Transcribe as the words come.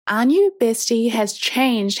Our new bestie has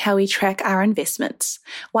changed how we track our investments.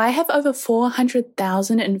 Why have over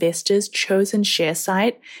 400,000 investors chosen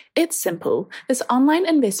ShareSite? It's simple. This online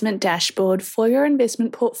investment dashboard for your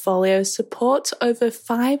investment portfolio supports over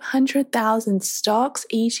 500,000 stocks,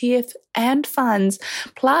 ETFs, and funds,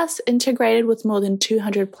 plus integrated with more than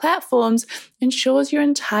 200 platforms, ensures your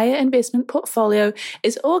entire investment portfolio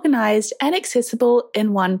is organized and accessible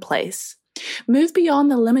in one place. Move beyond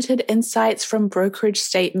the limited insights from brokerage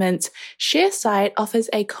statements. ShareSite offers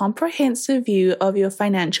a comprehensive view of your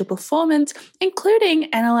financial performance, including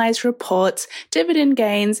analyzed reports, dividend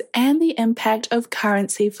gains, and the impact of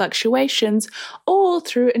currency fluctuations, all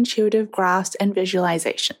through intuitive graphs and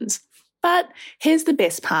visualizations. But here's the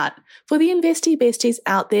best part. For the investy besties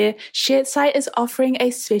out there, ShareSite is offering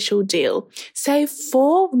a special deal. Save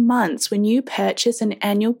 4 months when you purchase an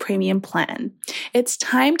annual premium plan. It's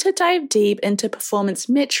time to dive deep into performance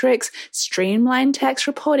metrics, streamline tax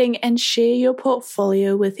reporting, and share your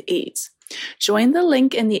portfolio with ease. Join the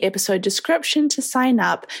link in the episode description to sign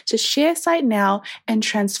up to ShareSite now and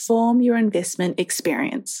transform your investment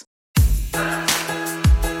experience.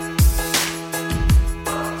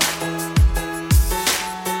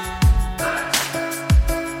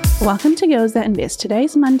 Welcome to Girls That Invest.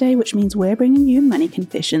 Today's Monday, which means we're bringing you Money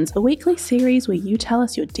Confessions, a weekly series where you tell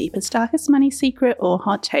us your deepest, darkest money secret or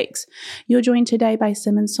hot takes. You're joined today by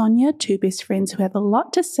Sim and Sonia, two best friends who have a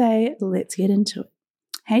lot to say. Let's get into it.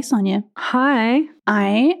 Hey, Sonia. Hi.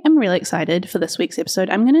 I am really excited for this week's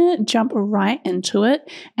episode. I'm going to jump right into it,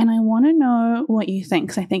 and I want to know what you think,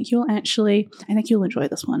 because I think you'll enjoy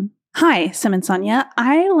this one. Hi, Sim and Sonia.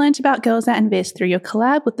 I learned about Girls That Invest through your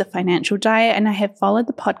collab with The Financial Diet, and I have followed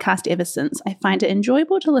the podcast ever since. I find it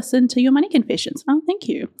enjoyable to listen to your money confessions. Oh, thank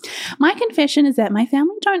you. My confession is that my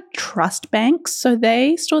family don't trust banks, so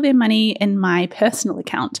they store their money in my personal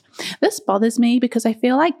account. This bothers me because I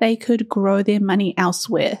feel like they could grow their money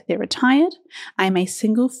elsewhere. They're retired. I'm a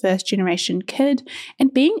single first-generation kid,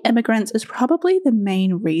 and being immigrants is probably the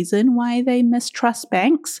main reason why they mistrust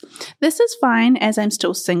banks. This is fine as I'm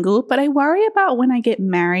still single, but I worry about when I get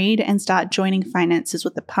married and start joining finances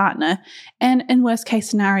with a partner, and in worst case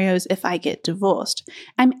scenarios, if I get divorced.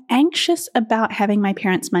 I'm anxious about having my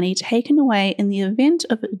parents' money taken away in the event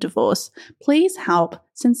of a divorce. Please help.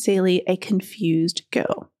 Sincerely, a confused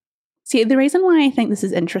girl. See, the reason why I think this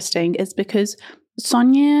is interesting is because,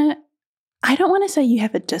 Sonia, I don't want to say you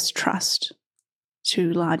have a distrust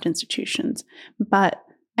to large institutions, but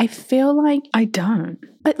I feel like I don't.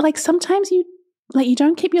 But sometimes you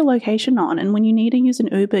don't keep your location on, and when you need to use an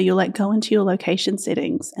Uber, you'll go into your location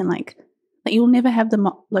settings and you'll never have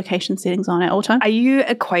the location settings on at all times. Are you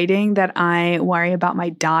equating that I worry about my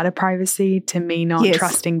data privacy to me not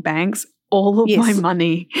trusting banks? All of my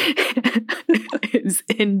money is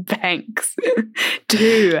in banks.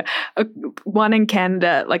 2, one in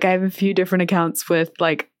Canada. I have a few different accounts with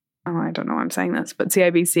I don't know why I'm saying this, but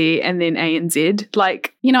CIBC and then ANZ.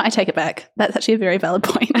 I take it back. That's actually a very valid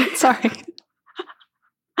point. Sorry.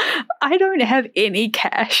 I don't have any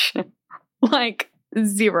cash.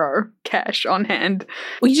 0 cash on hand.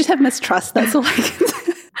 Well, you just have mistrust. That's all I can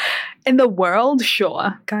say. In the world,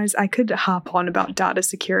 sure. Guys, I could harp on about data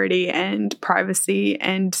security and privacy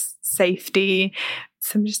and safety.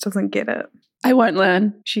 Sim just doesn't get it. I won't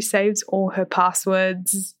learn. She saves all her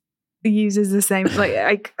passwords, uses the same,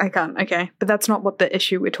 I can't, okay. But that's not what the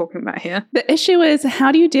issue we're talking about here. The issue is,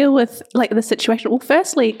 how do you deal with, the situation? Well,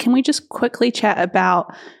 firstly, can we just quickly chat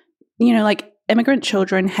about, immigrant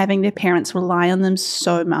children having their parents rely on them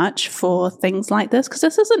so much for things like this? Because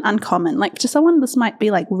this isn't uncommon. To someone, this might be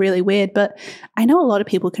really weird, but I know a lot of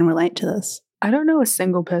people can relate to this. I don't know a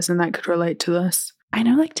single person that could relate to this. I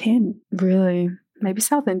know 10. Really? Maybe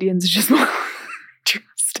South Indians are just more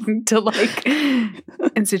trusting to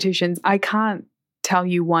institutions. I can't tell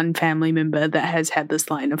you one family member that has had this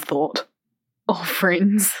line of thought, or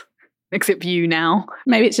friends. Except you now.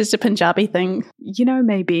 Maybe it's just a Punjabi thing.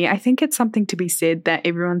 Maybe. I think it's something to be said that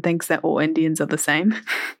everyone thinks that all Indians are the same.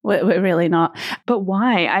 We're really not. But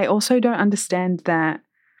why? I also don't understand that.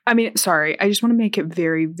 I just want to make it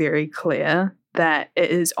very, very clear that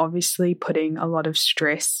it is obviously putting a lot of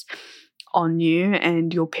stress on you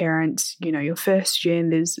and your parents, your first gen.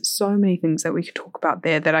 There's so many things that we could talk about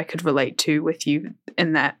there that I could relate to with you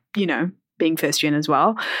in that, being first gen as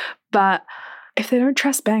well. But if they don't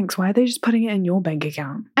trust banks, why are they just putting it in your bank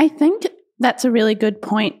account? I think That's a really good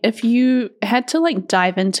point. If you had to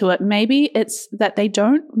dive into it, maybe it's that they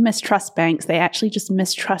don't mistrust banks. They actually just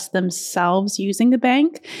mistrust themselves using the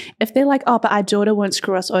bank. If they're like, oh, but our daughter won't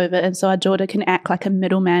screw us over, and so our daughter can act like a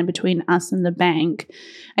middleman between us and the bank.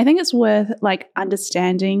 I think it's worth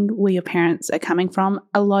understanding where your parents are coming from.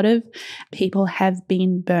 A lot of people have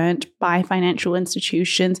been burnt by financial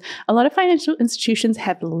institutions. A lot of financial institutions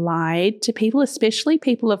have lied to people, especially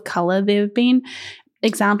people of color. There have been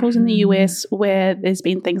examples in the US where there's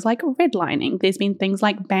been things like redlining. There's been things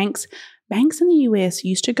like banks. Banks in the US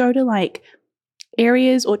used to go to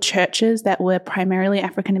areas or churches that were primarily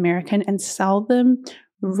African American and sell them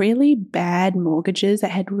really bad mortgages that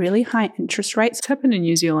had really high interest rates. It's happened in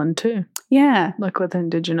New Zealand too. Yeah. With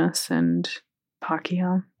Indigenous and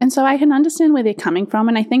Pākehā. And so I can understand where they're coming from.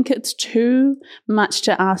 And I think it's too much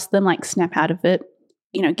to ask them snap out of it,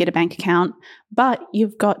 get a bank account, but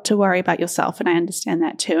you've got to worry about yourself. And I understand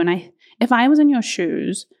that too. And if I was in your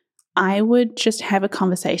shoes, I would just have a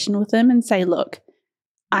conversation with them and say, look,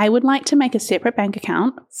 I would like to make a separate bank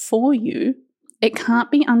account for you. It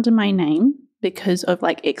can't be under my name because of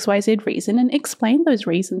XYZ reason, and explain those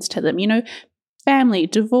reasons to them, family,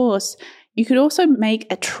 divorce. You could also make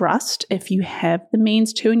a trust if you have the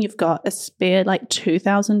means to, and you've got a spare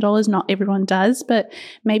 $2,000. Not everyone does, but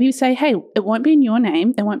maybe say, hey, it won't be in your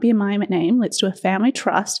name. It won't be in my name. Let's do a family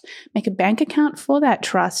trust, make a bank account for that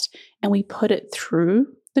trust, and we put it through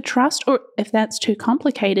the trust. Or if that's too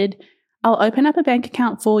complicated, I'll open up a bank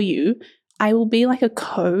account for you. I will be a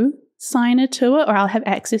co-signer to it, or I'll have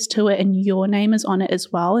access to it and your name is on it as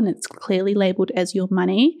well, and it's clearly labeled as your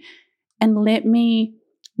money. And let me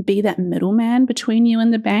be that middleman between you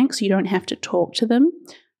and the bank so you don't have to talk to them.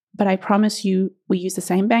 But I promise you, we use the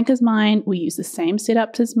same bank as mine. We use the same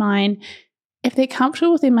setups as mine. If they're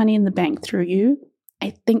comfortable with their money in the bank through you,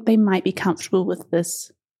 I think they might be comfortable with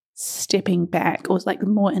this stepping back or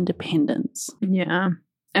more independence. Yeah.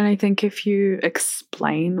 And I think if you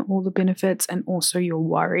explain all the benefits and also your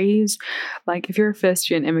worries, if you're a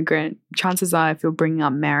first-gen immigrant, chances are if you're bringing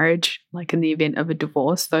up marriage, in the event of a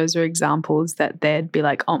divorce, those are examples that they'd be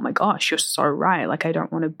like, oh my gosh, you're so right. I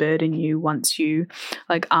don't want to burden you once you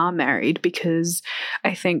are married, because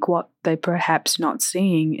I think what they're perhaps not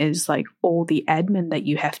seeing is all the admin that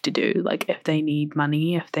you have to do. If they need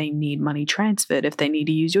money transferred, if they need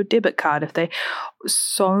to use your debit card,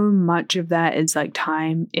 so much of that is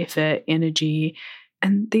time, effort, energy,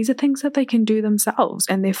 and these are things that they can do themselves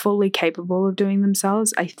and they're fully capable of doing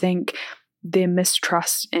themselves. I think their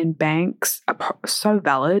mistrust in banks are so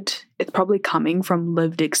valid. It's probably coming from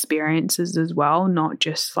lived experiences as well, not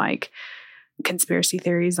just conspiracy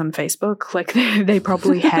theories on Facebook. They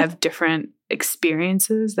probably have different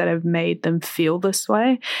experiences that have made them feel this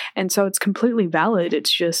way, and so it's completely valid.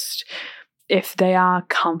 It's just, if they are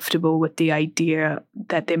comfortable with the idea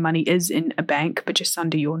that their money is in a bank but just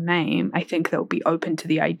under your name, I think they'll be open to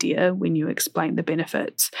the idea when you explain the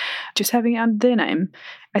benefits. Just having it under their name,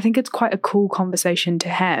 I think it's quite a cool conversation to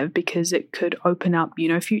have, because it could open up,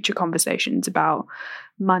 future conversations about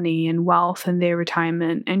money and wealth and their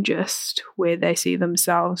retirement and just where they see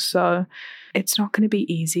themselves. So it's not going to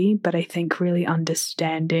be easy, but I think really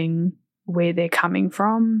understanding where they're coming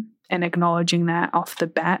from and acknowledging that off the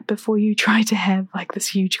bat before you try to have this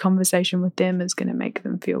huge conversation with them is going to make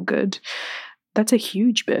them feel good. That's a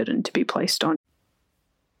huge burden to be placed on.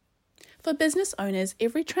 For business owners,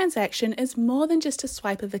 every transaction is more than just a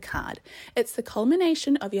swipe of a card. It's the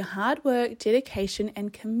culmination of your hard work, dedication,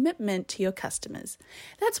 and commitment to your customers.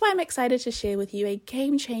 That's why I'm excited to share with you a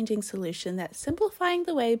game-changing solution that's simplifying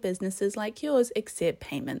the way businesses like yours accept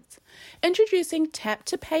payments. Introducing Tap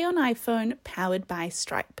to Pay on iPhone, powered by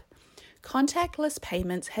Stripe. Contactless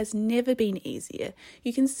payments has never been easier.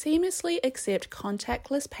 You can seamlessly accept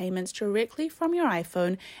contactless payments directly from your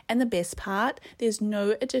iPhone, and the best part, there's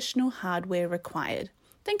no additional hardware required.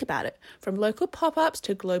 Think about it. From local pop-ups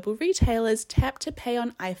to global retailers, Tap to Pay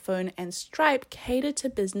on iPhone and Stripe cater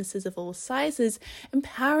to businesses of all sizes,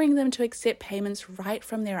 empowering them to accept payments right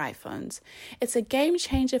from their iPhones. It's a game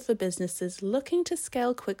changer for businesses looking to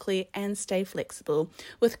scale quickly and stay flexible,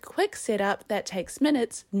 with quick setup that takes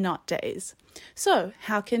minutes, not days. So,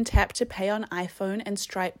 how can Tap to Pay on iPhone and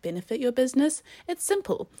Stripe benefit your business? It's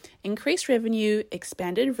simple. Increase revenue,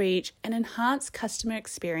 expanded reach, and enhanced customer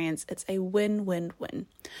experience. It's a win-win-win.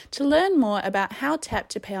 To learn more about how Tap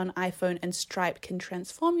to Pay on iPhone and Stripe can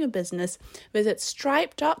transform your business, visit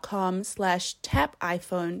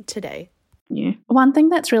stripe.com/tapiphone today. One thing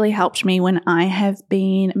that's really helped me when I have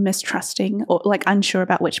been mistrusting or like unsure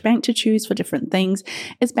about which bank to choose for different things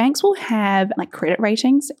is banks will have like credit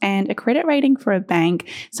ratings, and a credit rating for a bank,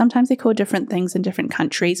 sometimes they call different things in different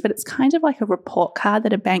countries, but it's kind of like a report card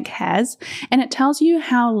that a bank has, and it tells you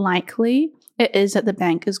how likely it is that the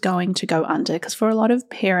bank is going to go under. Because for a lot of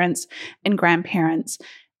parents and grandparents,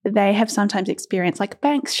 they have sometimes experienced like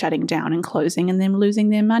banks shutting down and closing and them losing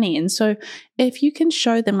their money. And so if you can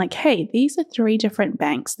show them like, hey, these are 3 different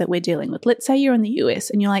banks that we're dealing with. Let's say you're in the US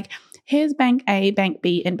and you're like, here's Bank A, Bank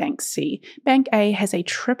B, and Bank C. Bank A has a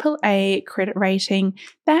AAA credit rating.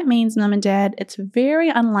 That means, Mum and Dad, it's very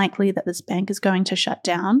unlikely that this bank is going to shut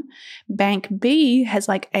down. Bank B has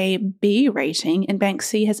like a B rating and Bank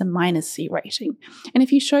C has a -C rating. And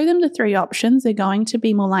if you show them the 3 options, they're going to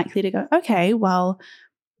be more likely to go, okay, well,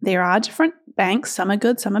 there are different banks, some are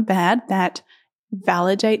good, some are bad. That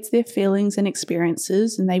validates their feelings and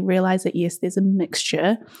experiences, and they realize that, yes, there's a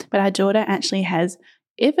mixture, but our daughter actually has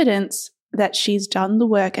evidence that she's done the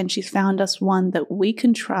work and she's found us one that we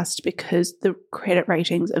can trust because the credit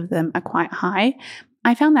ratings of them are quite high.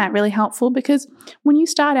 I found that really helpful because when you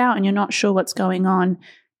start out and you're not sure what's going on,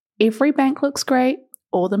 every bank looks great,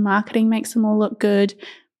 all the marketing makes them all look good,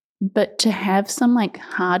 but to have some like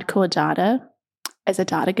hardcore data as a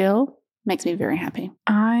data girl makes me very happy.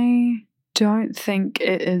 I don't think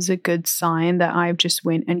it is a good sign that I've just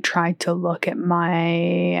went and tried to look at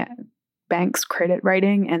my bank's credit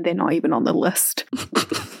rating and they're not even on the list.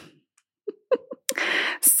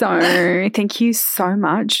 So thank you so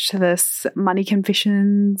much to this Money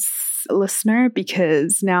Confessions listener,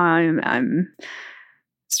 because now I'm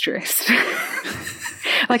stressed.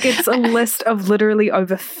 Like, it's a list of literally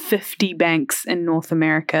over 50 banks in North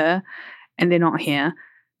America, and they're not here.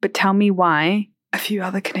 But tell me why a few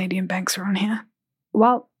other Canadian banks are on here.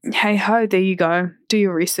 Well, hey ho, there you go. Do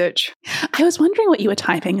your research. I was wondering what you were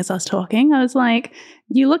typing as I was talking. I was like,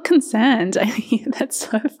 you look concerned. That's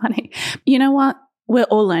so funny. You know what? We're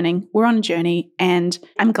all learning. We're on a journey. And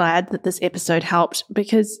I'm glad that this episode helped,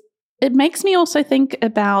 because it makes me also think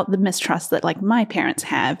about the mistrust that like my parents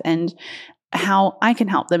have and how I can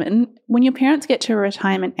help them. And when your parents get to a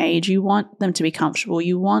retirement age, you want them to be comfortable.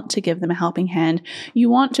 You want to give them a helping hand. You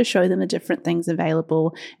want to show them the different things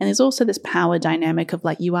available. And there's also this power dynamic of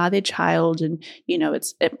like, you are their child. And, you know,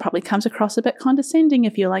 it probably comes across a bit condescending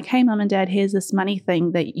if you're like, hey, Mum and Dad, here's this money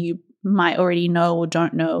thing that you might already know or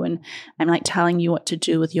don't know. And I'm like telling you what to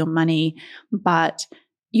do with your money. But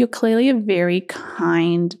you're clearly a very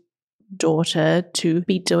kind daughter to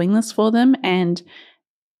be doing this for them. And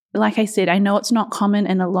like I said, I know it's not common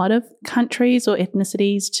in a lot of countries or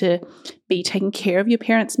ethnicities to be taking care of your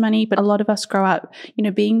parents' money, but a lot of us grow up, you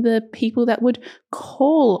know, being the people that would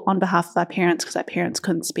call on behalf of our parents because our parents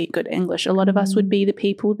couldn't speak good English. A lot of us would be the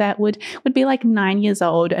people that would be like 9 years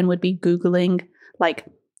old and would be Googling like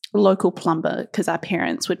local plumber because our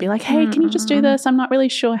parents would be like, hey, can you just do this? I'm not really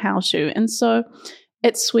sure how to. And so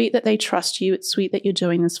it's sweet that they trust you. It's sweet that you're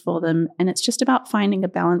doing this for them. And it's just about finding a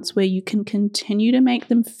balance where you can continue to make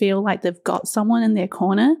them feel like they've got someone in their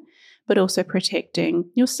corner, but also protecting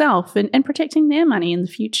yourself and protecting their money in the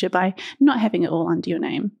future by not having it all under your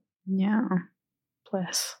name. Yeah.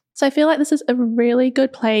 Bless. So I feel like this is a really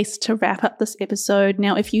good place to wrap up this episode.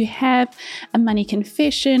 Now, if you have a money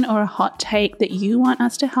confession or a hot take that you want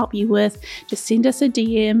us to help you with, just send us a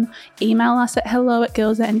DM, email us at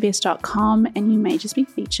hello@girlsthatinvest.com, and you may just be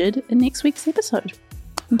featured in next week's episode.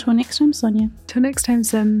 Until next time, Sonia. Till next time,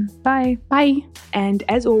 Sim. Bye. Bye. And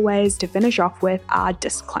as always, to finish off with our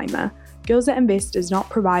disclaimer. Girls That Invest does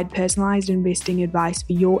not provide personalized investing advice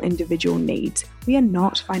for your individual needs. We are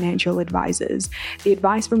not financial advisors. The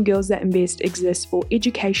advice from Girls That Invest exists for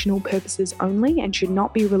educational purposes only and should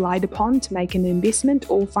not be relied upon to make an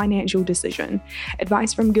investment or financial decision.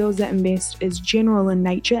 Advice from Girls That Invest is general in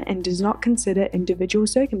nature and does not consider individual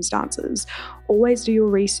circumstances. Always do your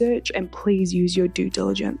research and please use your due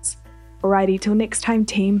diligence. Alrighty, till next time,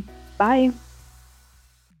 team. Bye.